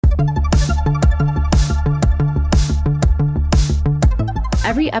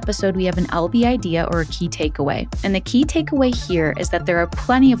Every episode, we have an LB idea or a key takeaway. And the key takeaway here is that there are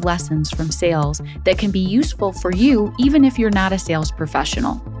plenty of lessons from sales that can be useful for you, even if you're not a sales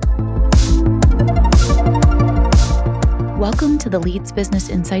professional. Welcome to the Leads Business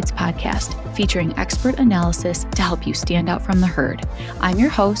Insights podcast, featuring expert analysis to help you stand out from the herd. I'm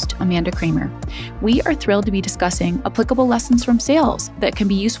your host, Amanda Kramer. We are thrilled to be discussing applicable lessons from sales that can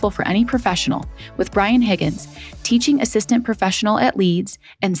be useful for any professional with Brian Higgins, teaching assistant professional at Leads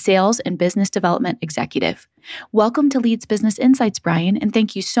and sales and business development executive. Welcome to Leads Business Insights, Brian, and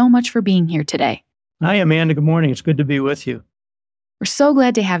thank you so much for being here today. Hi, Amanda. Good morning. It's good to be with you. We're so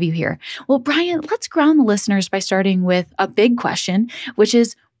glad to have you here. Well, Brian, let's ground the listeners by starting with a big question, which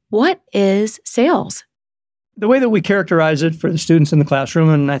is, what is sales? The way that we characterize it for the students in the classroom,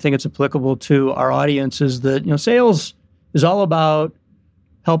 and I think it's applicable to our audience, is that sales is all about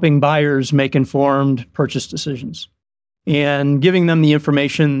helping buyers make informed purchase decisions and giving them the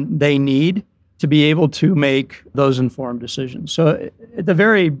information they need to be able to make those informed decisions. So at the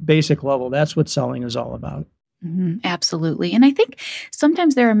very basic level, that's what selling is all about. Mm-hmm, absolutely. And I think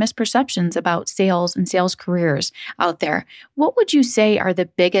sometimes there are misperceptions about sales and sales careers out there. What would you say are the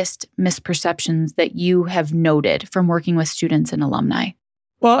biggest misperceptions that you have noted from working with students and alumni?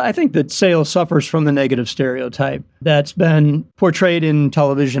 Well, I think that sales suffers from the negative stereotype that's been portrayed in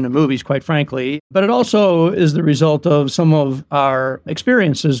television and movies, quite frankly. But it also is the result of some of our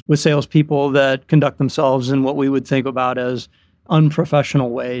experiences with salespeople that conduct themselves in what we would think about as unprofessional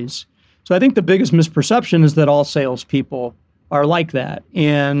ways. So I think the biggest misperception is that all salespeople are like that.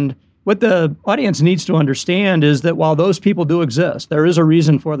 And what the audience needs to understand is that while those people do exist, there is a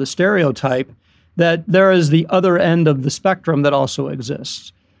reason for the stereotype, that there is the other end of the spectrum that also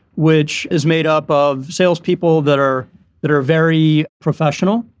exists, which is made up of salespeople that are very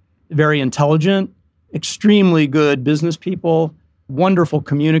professional, very intelligent, extremely good business people, wonderful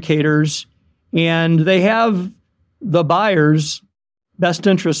communicators, and they have the buyer's best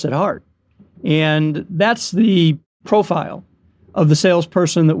interests at heart. And that's the profile of the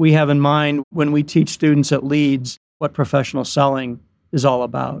salesperson that we have in mind when we teach students at Leads what professional selling is all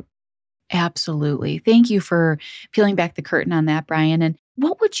about. Absolutely. Thank you for peeling back the curtain on that, Brian. And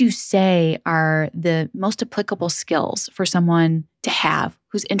what would you say are the most applicable skills for someone to have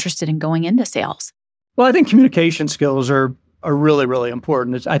who's interested in going into sales? Well, I think communication skills are really, really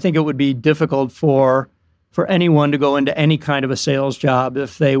important. I think it would be difficult for anyone to go into any kind of a sales job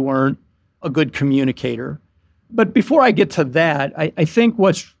if they weren't a good communicator. But before I get to that, I think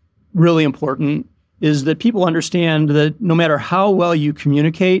what's really important is that people understand that no matter how well you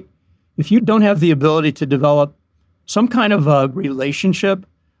communicate, if you don't have the ability to develop some kind of a relationship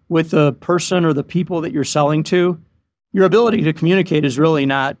with the person or the people that you're selling to, your ability to communicate is really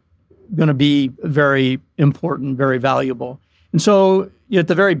not going to be very important, very valuable. And so at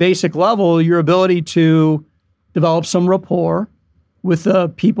the very basic level, your ability to develop some rapport with the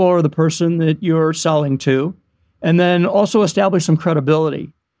people or the person that you're selling to, and then also establish some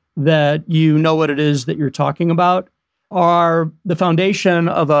credibility that you know what it is that you're talking about, are the foundation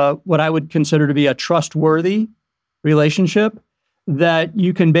of what I would consider to be a trustworthy relationship that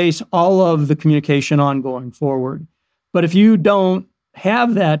you can base all of the communication on going forward. But if you don't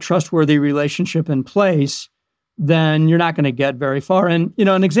have that trustworthy relationship in place, then you're not going to get very far. And,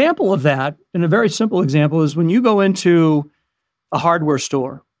 an example of that, and a very simple example, is when you go into a hardware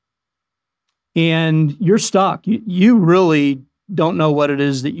store and you're stuck, you really don't know what it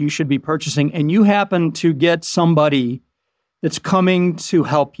is that you should be purchasing, and you happen to get somebody that's coming to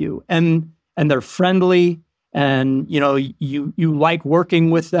help you, and they're friendly, and you like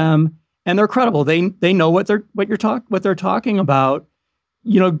working with them, and they're credible. They know what they're talking about.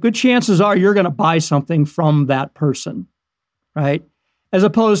 Good chances are you're going to buy something from that person, right? As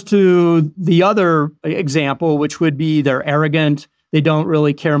opposed to the other example, which would be they're arrogant. They don't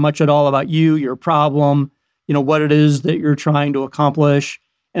really care much at all about you, your problem, what it is that you're trying to accomplish.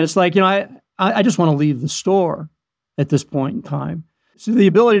 And it's like, I just want to leave the store at this point in time. So the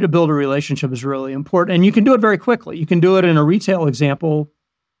ability to build a relationship is really important. And you can do it very quickly. You can do it in a retail example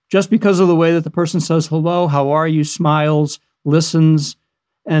just because of the way that the person says hello, how are you, smiles, listens,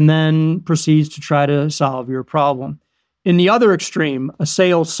 and then proceeds to try to solve your problem. In the other extreme, a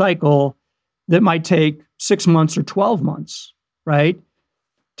sales cycle that might take 6 months or 12 months, right?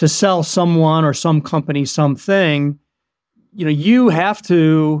 To sell someone or some company something, you have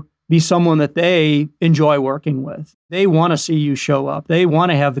to be someone that they enjoy working with. They want to see you show up. They want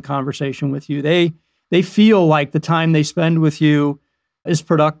to have the conversation with you. They feel like the time they spend with you is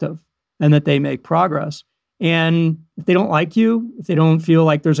productive and that they make progress. And if they don't like you, if they don't feel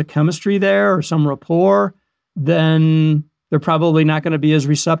like there's a chemistry there or some rapport, then They're probably not going to be as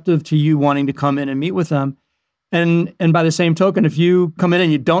receptive to you wanting to come in and meet with them. And by the same token, if you come in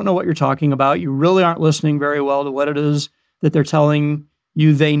and you don't know what you're talking about, you really aren't listening very well to what it is that they're telling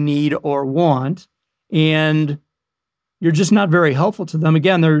you they need or want, and you're just not very helpful to them,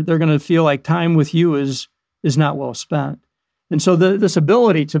 again, they're going to feel like time with you is not well spent. And so this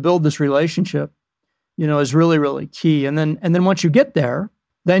ability to build this relationship, is really, really key. And then once you get there,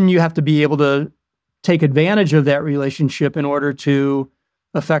 then you have to be able to take advantage of that relationship in order to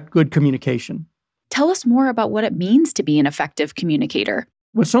affect good communication. Tell us more about what it means to be an effective communicator.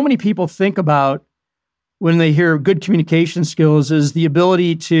 What so many people think about when they hear good communication skills is the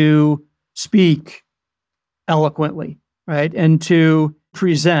ability to speak eloquently, right? And to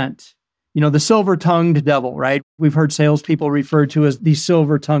present, the silver-tongued devil, right? We've heard salespeople referred to as the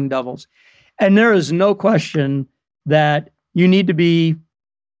silver-tongued devils. And there is no question that you need to be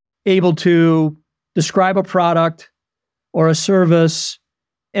able to describe a product or a service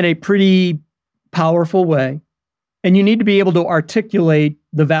in a pretty powerful way. And you need to be able to articulate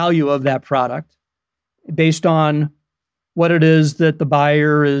the value of that product based on what it is that the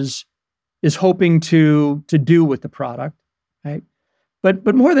buyer is hoping to do with the product, right?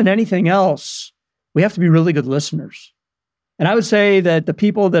 But more than anything else, we have to be really good listeners. And I would say that the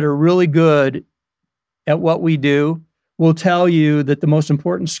people that are really good at what we do will tell you that the most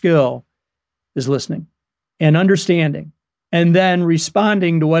important skill is listening and understanding, and then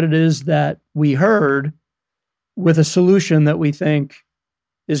responding to what it is that we heard with a solution that we think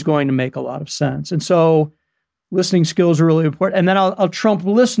is going to make a lot of sense. And so listening skills are really important. And then I'll trump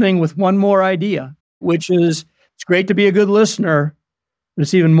listening with one more idea, which is it's great to be a good listener, but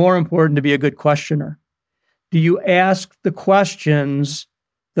it's even more important to be a good questioner. Do you ask the questions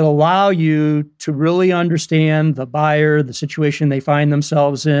that allow you to really understand the buyer, the situation they find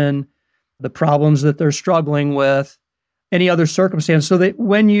themselves in, the problems that they're struggling with, any other circumstance, so that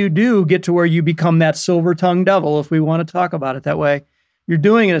when you do get to where you become that silver-tongued devil, if we want to talk about it that way, you're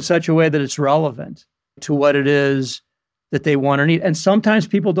doing it in such a way that it's relevant to what it is that they want or need. And sometimes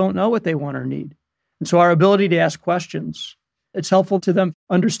people don't know what they want or need. And so our ability to ask questions, it's helpful to them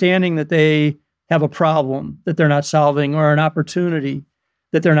understanding that they have a problem that they're not solving or an opportunity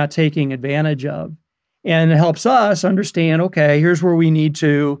that they're not taking advantage of. And it helps us understand, okay, here's where we need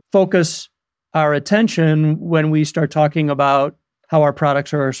to focus our attention when we start talking about how our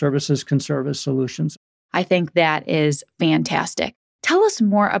products or our services can serve as solutions. I think that is fantastic. Tell us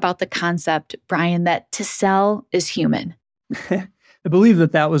more about the concept, Brian, that to sell is human. I believe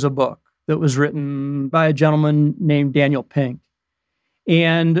that was a book that was written by a gentleman named Daniel Pink.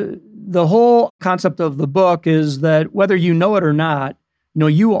 And the whole concept of the book is that whether you know it or not,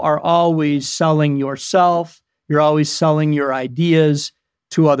 you are always selling yourself. You're always selling your ideas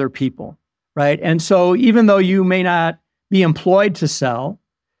to other people. Right. And so even though you may not be employed to sell,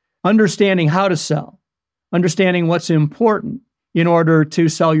 understanding how to sell, understanding what's important in order to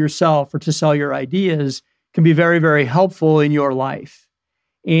sell yourself or to sell your ideas can be very, very helpful in your life.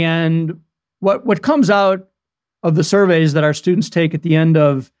 And what comes out of the surveys that our students take at the end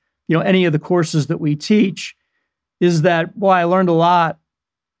of any of the courses that we teach is that, boy, I learned a lot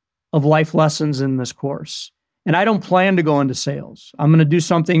of life lessons in this course. And I don't plan to go into sales. I'm going to do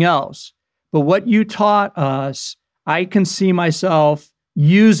something else. But what you taught us, I can see myself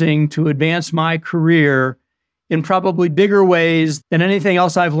using to advance my career in probably bigger ways than anything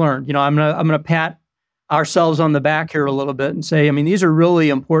else I've learned. I'm gonna pat ourselves on the back here a little bit and say, these are really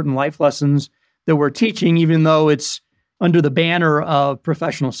important life lessons that we're teaching, even though it's under the banner of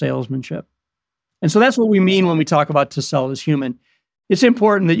professional salesmanship. And so that's what we mean when we talk about to sell as human. It's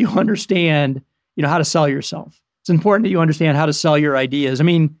important that you understand, how to sell yourself. It's important that you understand how to sell your ideas.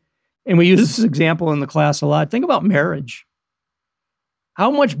 And we use this example in the class a lot. Think about marriage.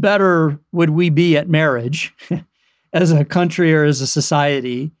 How much better would we be at marriage as a country or as a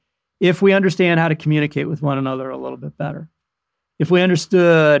society if we understand how to communicate with one another a little bit better? If we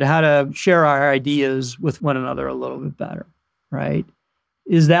understood how to share our ideas with one another a little bit better, right?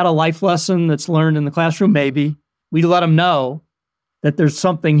 Is that a life lesson that's learned in the classroom? Maybe. We let them know that there's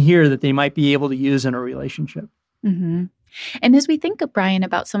something here that they might be able to use in a relationship. Mm-hmm. And as we think, Brian,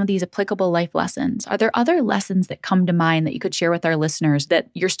 about some of these applicable life lessons, are there other lessons that come to mind that you could share with our listeners that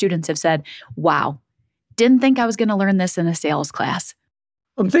your students have said, wow, didn't think I was going to learn this in a sales class?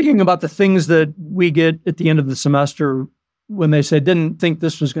 I'm thinking about the things that we get at the end of the semester when they say, didn't think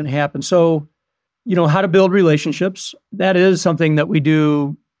this was going to happen. So, how to build relationships. That is something that we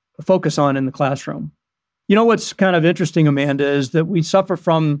do focus on in the classroom. What's kind of interesting, Amanda, is that we suffer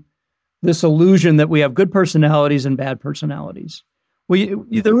from this illusion that we have good personalities and bad personalities.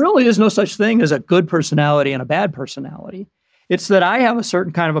 There really is no such thing as a good personality and a bad personality. It's that I have a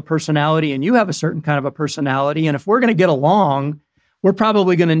certain kind of a personality and you have a certain kind of a personality. And if we're going to get along, we're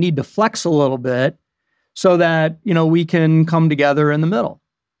probably going to need to flex a little bit so that, we can come together in the middle,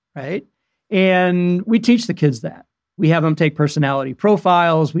 right? And we teach the kids that. We have them take personality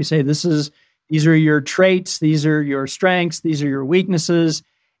profiles. We say, these are your traits. These are your strengths. These are your weaknesses.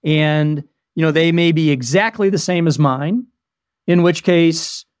 And, they may be exactly the same as mine, in which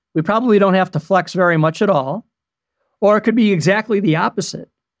case we probably don't have to flex very much at all. Or it could be exactly the opposite.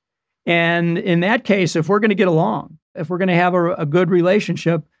 And in that case, if we're going to get along, if we're going to have a good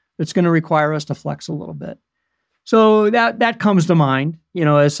relationship, it's going to require us to flex a little bit. So that comes to mind,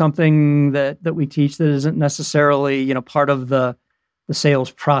 as something that we teach that isn't necessarily, part of the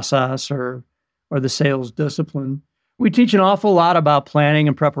sales process or the sales discipline. We teach an awful lot about planning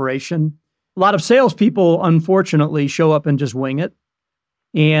and preparation. A lot of salespeople, unfortunately, show up and just wing it.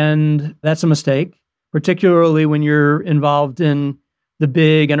 And that's a mistake, particularly when you're involved in the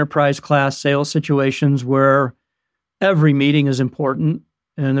big enterprise class sales situations where every meeting is important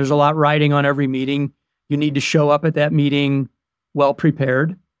and there's a lot riding on every meeting. You need to show up at that meeting well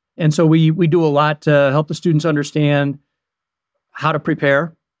prepared. And so we do a lot to help the students understand how to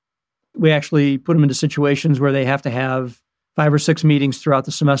prepare. We actually put them into situations where they have to have 5 or 6 meetings throughout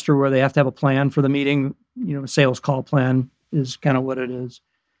the semester where they have to have a plan for the meeting. A sales call plan is kind of what it is.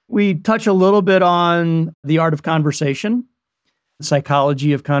 We touch a little bit on the art of conversation, the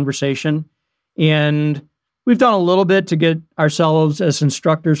psychology of conversation, and we've done a little bit to get ourselves as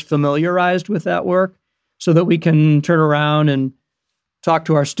instructors familiarized with that work so that we can turn around and talk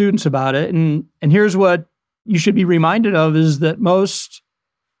to our students about it. And here's what you should be reminded of is that most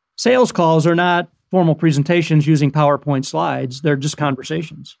sales calls are not formal presentations using PowerPoint slides. They're just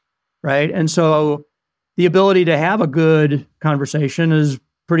conversations, right? And so the ability to have a good conversation is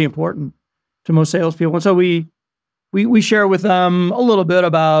pretty important to most salespeople. And so we share with them a little bit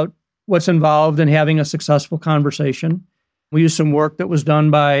about what's involved in having a successful conversation. We use some work that was done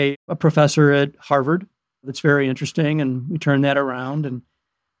by a professor at Harvard that's very interesting, and we turn that around, and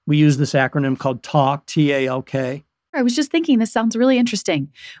we use this acronym called TALK, T-A-L-K. I was just thinking, this sounds really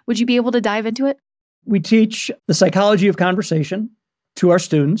interesting. Would you be able to dive into it? We teach the psychology of conversation to our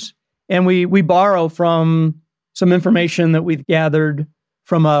students, and we borrow from some information that we've gathered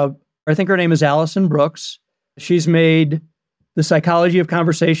from I think her name is Allison Brooks. She's made the psychology of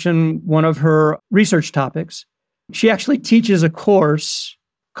conversation one of her research topics. She actually teaches a course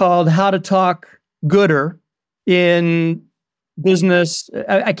called How to Talk Gooder in Business.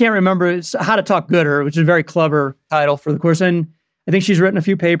 I can't remember. It's How to Talk Gooder, which is a very clever title for the course. And I think she's written a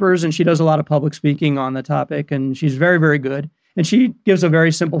few papers and she does a lot of public speaking on the topic. And she's very, very good. And she gives a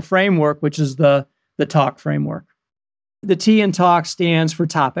very simple framework, which is the TALK framework. The T in TALK stands for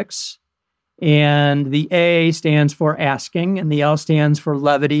topics. And the A stands for asking, and the L stands for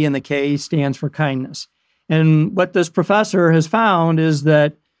levity, and the K stands for kindness. And what this professor has found is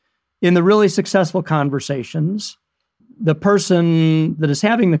that in the really successful conversations, the person that is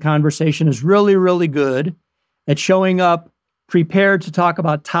having the conversation is really, really good at showing up prepared to talk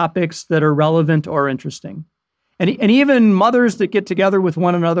about topics that are relevant or interesting. And even mothers that get together with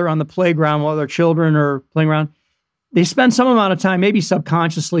one another on the playground while their children are playing around, they spend some amount of time, maybe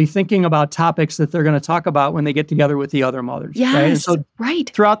subconsciously, thinking about topics that they're going to talk about when they get together with the other mothers. Yes, right? And so right.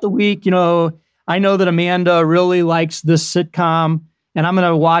 Throughout the week, I know that Amanda really likes this sitcom, and I'm going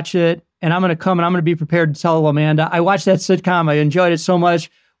to watch it, and I'm going to come and I'm going to be prepared to tell Amanda, I watched that sitcom, I enjoyed it so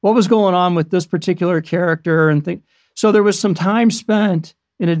much. What was going on with this particular character? So there was some time spent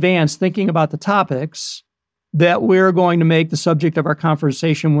in advance thinking about the topics that we're going to make the subject of our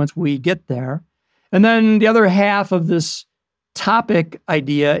conversation once we get there. And then the other half of this topic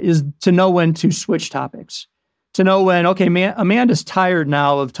idea is to know when to switch topics. To know when, okay, Amanda's tired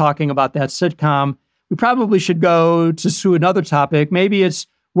now of talking about that sitcom. We probably should go to another topic. Maybe it's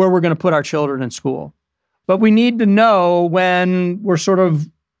where we're going to put our children in school. But we need to know when we're sort of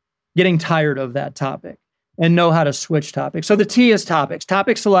getting tired of that topic and know how to switch topics. So the T is topics.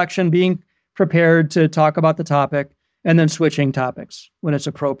 Topic selection, being prepared to talk about the topic, and then switching topics when it's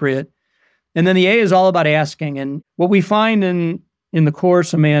appropriate. And then the A is all about asking. And what we find in the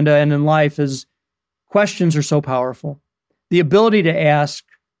course, Amanda, and in life is questions are so powerful. The ability to ask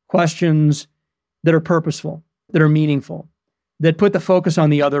questions that are purposeful, that are meaningful, that put the focus on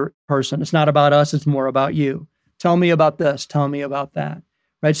the other person. It's not about us, it's more about you. Tell me about this, tell me about that,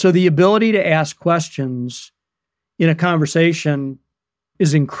 right? So the ability to ask questions in a conversation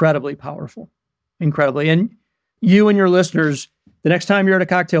is incredibly powerful, incredibly. And you and your listeners, the next time you're at a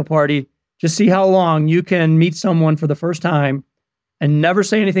cocktail party, just see how long you can meet someone for the first time and never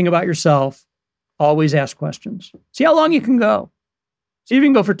say anything about yourself, Always ask questions. See how long you can go. See if you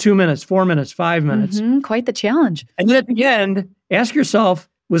can go for 2 minutes, 4 minutes, 5 minutes. Quite the challenge. And then at the end, ask yourself,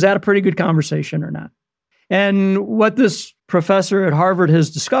 was that a pretty good conversation or not? And what this professor at Harvard has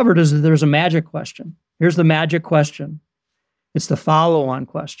discovered is that there's a magic question. Here's the magic question. It's the follow-on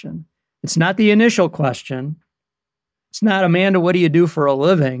question. It's not the initial question. It's not, Amanda, what do you do for a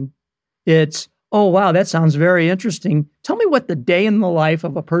living? It's, oh, wow, that sounds very interesting. Tell me what the day in the life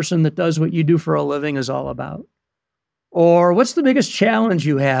of a person that does what you do for a living is all about. Or what's the biggest challenge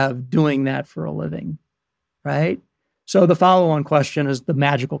you have doing that for a living, right? So the follow-on question is the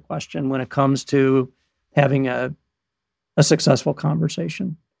magical question when it comes to having a successful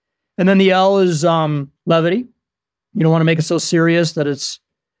conversation. And then the L is levity. You don't want to make it so serious that it's,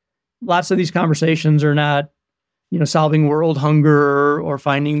 lots of these conversations are not, solving world hunger or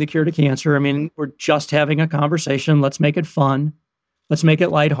finding the cure to cancer. I mean, we're just having a conversation. Let's make it fun. Let's make it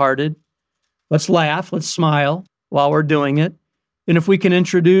lighthearted. Let's laugh. Let's smile while we're doing it. And if we can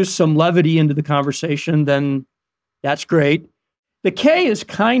introduce some levity into the conversation, then that's great. The K is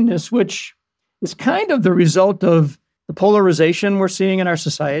kindness, which is kind of the result of the polarization we're seeing in our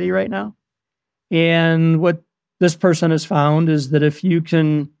society right now. And what this person has found is that if you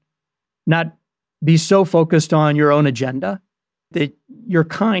can not be so focused on your own agenda, that you're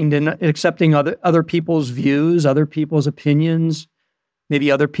kind in accepting other people's views, other people's opinions,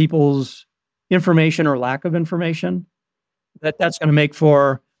 maybe other people's information or lack of information, that's going to make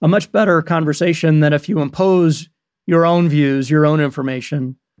for a much better conversation than if you impose your own views, your own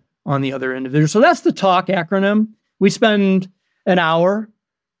information on the other individual. So that's the TALK acronym. We spend an hour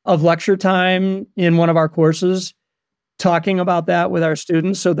of lecture time in one of our courses talking about that with our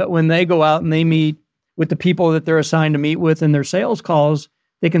students so that when they go out and they meet with the people that they're assigned to meet with in their sales calls,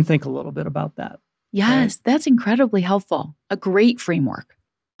 they can think a little bit about that. Yes, right? That's incredibly helpful. A great framework.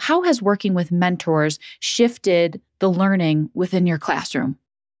 How has working with mentors shifted the learning within your classroom?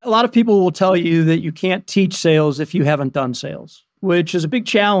 A lot of people will tell you that you can't teach sales if you haven't done sales, which is a big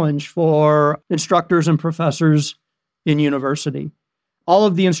challenge for instructors and professors in university. All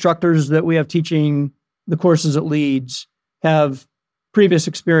of the instructors that we have teaching the courses at Leeds have previous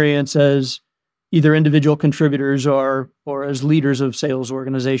experience as either individual contributors or as leaders of sales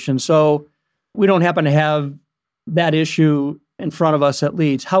organizations. So we don't happen to have that issue in front of us at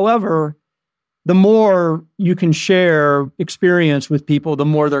Leeds. However, the more you can share experience with people, the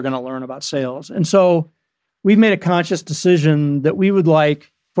more they're going to learn about sales. And so we've made a conscious decision that we would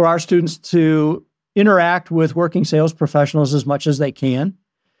like for our students to interact with working sales professionals as much as they can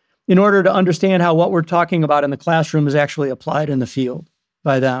in order to understand how what we're talking about in the classroom is actually applied in the field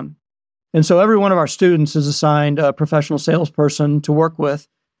by them. And so every one of our students is assigned a professional salesperson to work with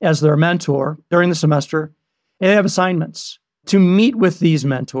as their mentor during the semester. And they have assignments to meet with these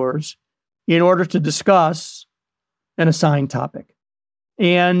mentors in order to discuss an assigned topic.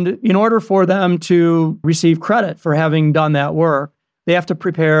 And in order for them to receive credit for having done that work, they have to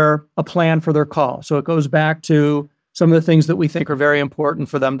prepare a plan for their call. So it goes back to some of the things that we think are very important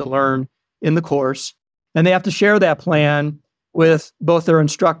for them to learn in the course. And they have to share that plan with both their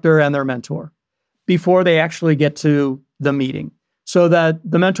instructor and their mentor before they actually get to the meeting, so that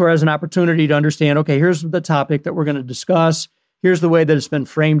the mentor has an opportunity to understand, okay, here's the topic that we're going to discuss. Here's the way that it's been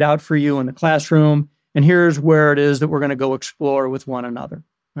framed out for you in the classroom. And here's where it is that we're going to go explore with one another,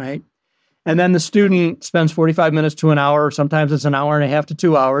 right? And then the student spends 45 minutes to an hour. Sometimes it's an hour and a half to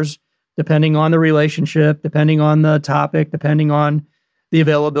 2 hours, depending on the relationship, depending on the topic, depending on the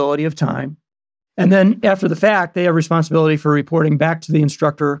availability of time. And then after the fact, they have responsibility for reporting back to the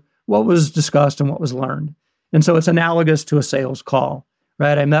instructor what was discussed and what was learned. And so it's analogous to a sales call,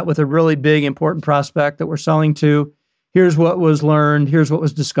 right? I met with a really big, important prospect that we're selling to. Here's what was learned. Here's what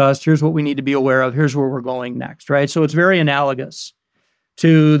was discussed. Here's what we need to be aware of. Here's where we're going next, right? So it's very analogous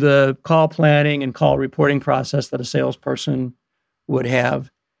to the call planning and call reporting process that a salesperson would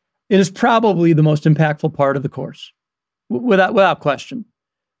have. It is probably the most impactful part of the course, without question,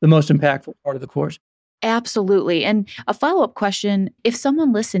 the most impactful part of the course. Absolutely. And a follow-up question, if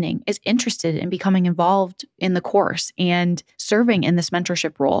someone listening is interested in becoming involved in the course and serving in this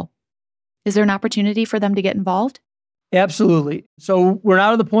mentorship role, is there an opportunity for them to get involved? Absolutely. So we're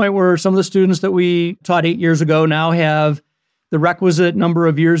now at the point where some of the students that we taught 8 years ago now have the requisite number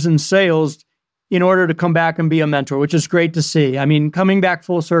of years in sales in order to come back and be a mentor, which is great to see. I mean, coming back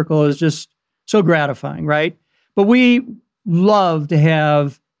full circle is just so gratifying, right? But we love to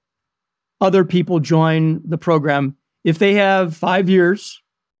have other people join the program if they have 5 years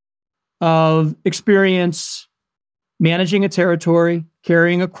of experience managing a territory,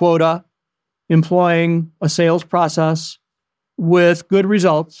 carrying a quota, employing a sales process with good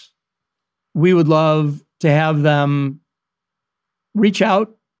results, we would love to have them reach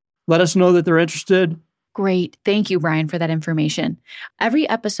out, let us know that they're interested. Great. Thank you, Brian, for that information. Every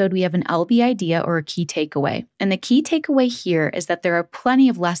episode, we have an LB idea or a key takeaway. And the key takeaway here is that there are plenty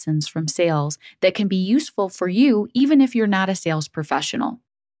of lessons from sales that can be useful for you, even if you're not a sales professional.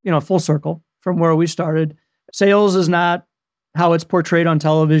 Full circle from where we started. Sales is not how it's portrayed on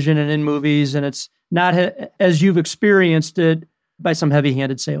television and in movies, and it's not as you've experienced it by some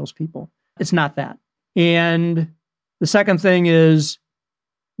heavy-handed salespeople. It's not that. And the second thing is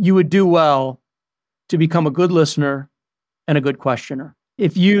you would do well to become a good listener and a good questioner.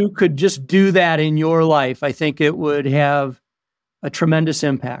 If you could just do that in your life, I think it would have a tremendous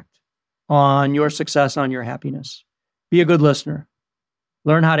impact on your success, on your happiness. Be a good listener.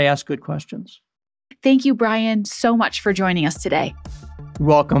 Learn how to ask good questions. Thank you, Brian, so much for joining us today. You're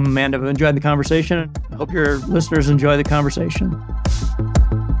welcome, Amanda. I've enjoyed the conversation. I hope your listeners enjoy the conversation.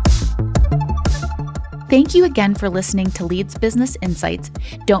 Thank you again for listening to Leeds Business Insights.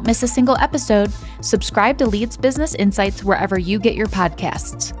 Don't miss a single episode. Subscribe to Leeds Business Insights wherever you get your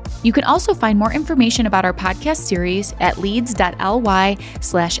podcasts. You can also find more information about our podcast series at leeds.ly/LBI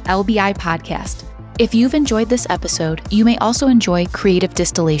podcast. If you've enjoyed this episode, you may also enjoy Creative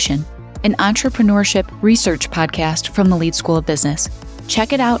Distillation, an entrepreneurship research podcast from the Leeds School of Business.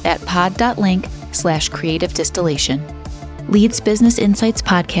 Check it out at pod.link/creative distillation. Leeds Business Insights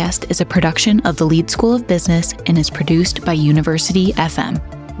podcast is a production of the Leeds School of Business and is produced by University FM.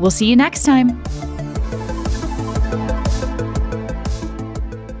 We'll see you next time.